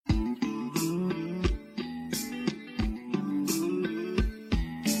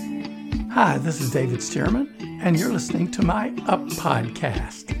Hi, this is David Stearman, and you're listening to my Up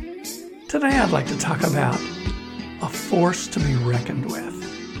Podcast. Today I'd like to talk about a force to be reckoned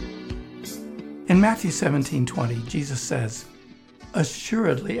with. In Matthew 17:20, Jesus says,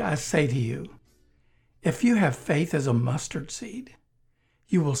 "Assuredly I say to you, if you have faith as a mustard seed,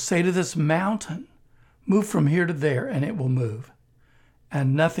 you will say to this mountain, 'Move from here to there,' and it will move,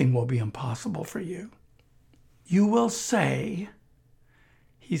 and nothing will be impossible for you." You will say,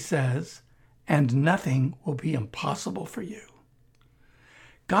 he says, and nothing will be impossible for you.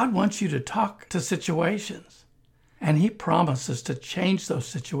 God wants you to talk to situations, and he promises to change those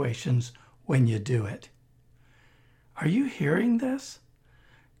situations when you do it. Are you hearing this?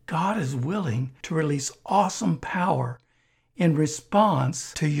 God is willing to release awesome power in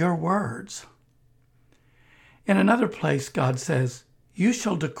response to your words. In another place, God says, "You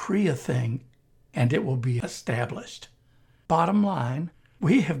shall decree a thing, and it will be established." Bottom line,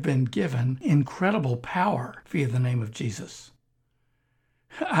 we have been given incredible power via the name of Jesus.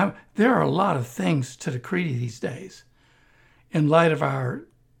 There are a lot of things to decree these days. In light of our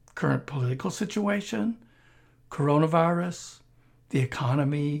current political situation, coronavirus, the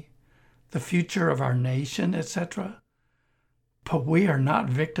economy, the future of our nation, etc. But we are not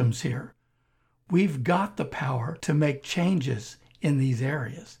victims here. We've got the power to make changes in these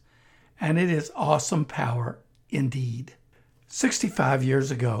areas, and it is awesome power indeed. 65 years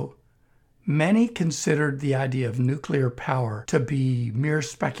ago, many considered the idea of nuclear power to be mere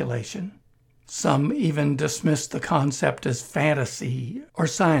speculation. Some even dismissed the concept as fantasy or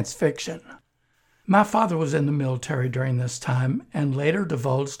science fiction. My father was in the military during this time and later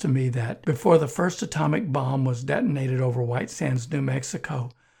divulged to me that before the first atomic bomb was detonated over White Sands, New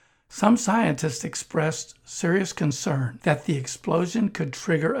Mexico, some scientists expressed serious concern that the explosion could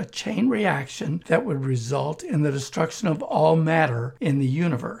trigger a chain reaction that would result in the destruction of all matter in the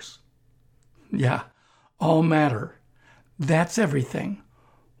universe. Yeah, all matter. That's everything.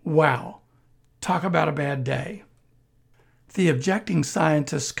 Wow. Talk about a bad day. The objecting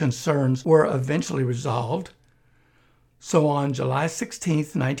scientists' concerns were eventually resolved. So on July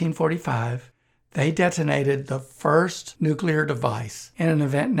 16, 1945, they detonated the first nuclear device in an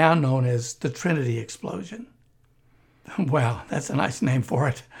event now known as the Trinity explosion. Wow, that's a nice name for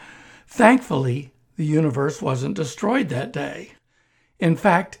it. Thankfully, the universe wasn't destroyed that day. In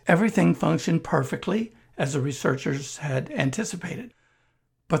fact, everything functioned perfectly as the researchers had anticipated.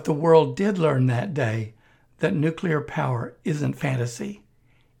 But the world did learn that day that nuclear power isn't fantasy.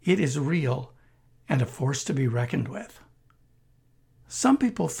 It is real and a force to be reckoned with. Some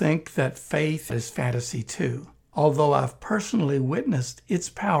people think that faith is fantasy too, although I've personally witnessed its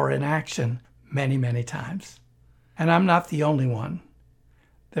power in action many, many times. And I'm not the only one.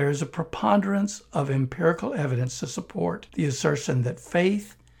 There is a preponderance of empirical evidence to support the assertion that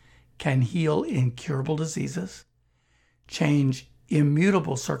faith can heal incurable diseases, change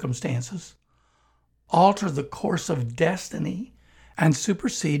immutable circumstances, alter the course of destiny, and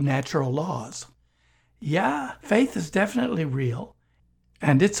supersede natural laws. Yeah, faith is definitely real,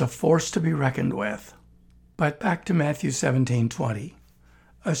 and it's a force to be reckoned with. But back to Matthew 17:20.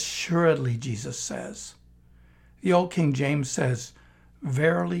 Assuredly, Jesus says. The old King James says,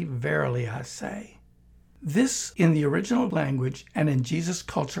 "Verily, verily, I say." This, in the original language and in Jesus'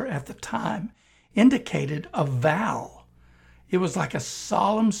 culture at the time, indicated a vow. It was like a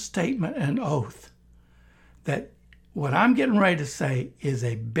solemn statement and oath that what I'm getting ready to say is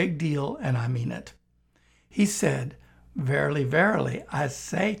a big deal and I mean it. He said, "Verily, verily, I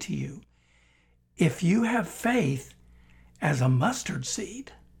say to you, if you have faith as a mustard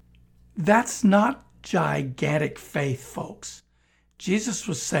seed." That's not gigantic faith, folks. Jesus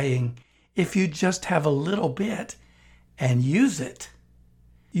was saying, if you just have a little bit and use it,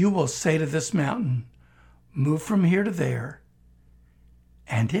 you will say to this mountain, "Move from here to there,"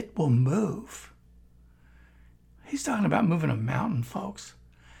 and it will move. He's talking about moving a mountain, folks,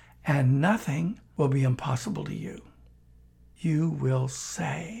 and nothing will be impossible to you. You will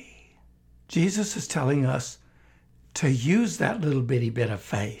say. Jesus is telling us to use that little bitty bit of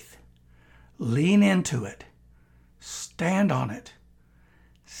faith. Lean into it. Stand on it.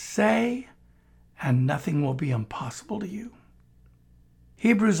 Say, and nothing will be impossible to you.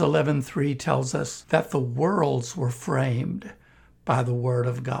 Hebrews 11:3 tells us that the worlds were framed by the word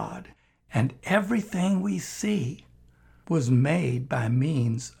of God, and everything we see was made by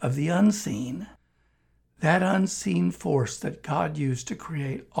means of the unseen. That unseen force that God used to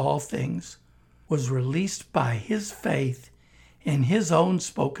create all things was released by his faith in his own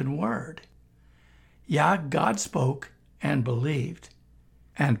spoken word. Yeah, God spoke and believed,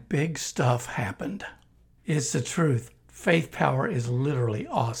 and big stuff happened. It's the truth. Faith power is literally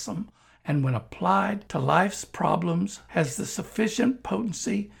awesome, and when applied to life's problems, has the sufficient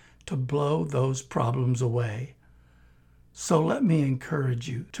potency to blow those problems away. So let me encourage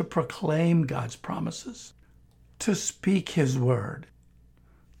you to proclaim God's promises, to speak His word,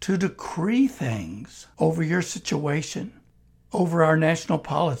 to decree things over your situation, over our national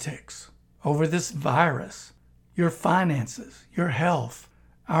politics, over this virus, your finances, your health,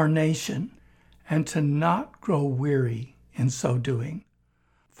 our nation, and to not grow weary in so doing.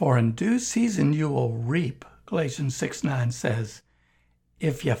 For in due season you will reap, Galatians 6:9 says,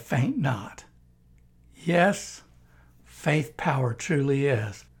 if you faint not. Yes, faith power truly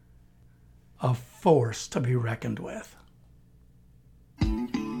is a force to be reckoned with.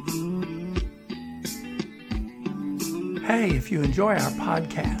 Hey, if you enjoy our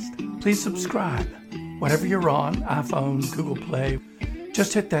podcast, please subscribe. Whatever you're on, iPhone, Google Play,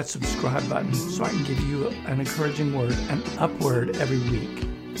 just hit that subscribe button so I can give you an encouraging word, an upword every week.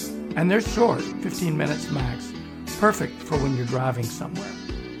 And they're short, 15 minutes max, perfect for when you're driving somewhere.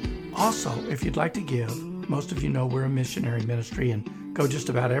 Also, if you'd like to give, most of you know we're a missionary ministry and go just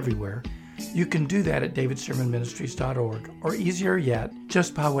about everywhere. You can do that at davidsearmanministries.org, or easier yet,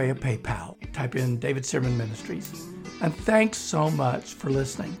 just by way of PayPal. Type in David Searman Ministries. And thanks so much for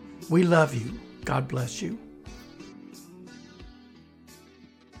listening. We love you. God bless you.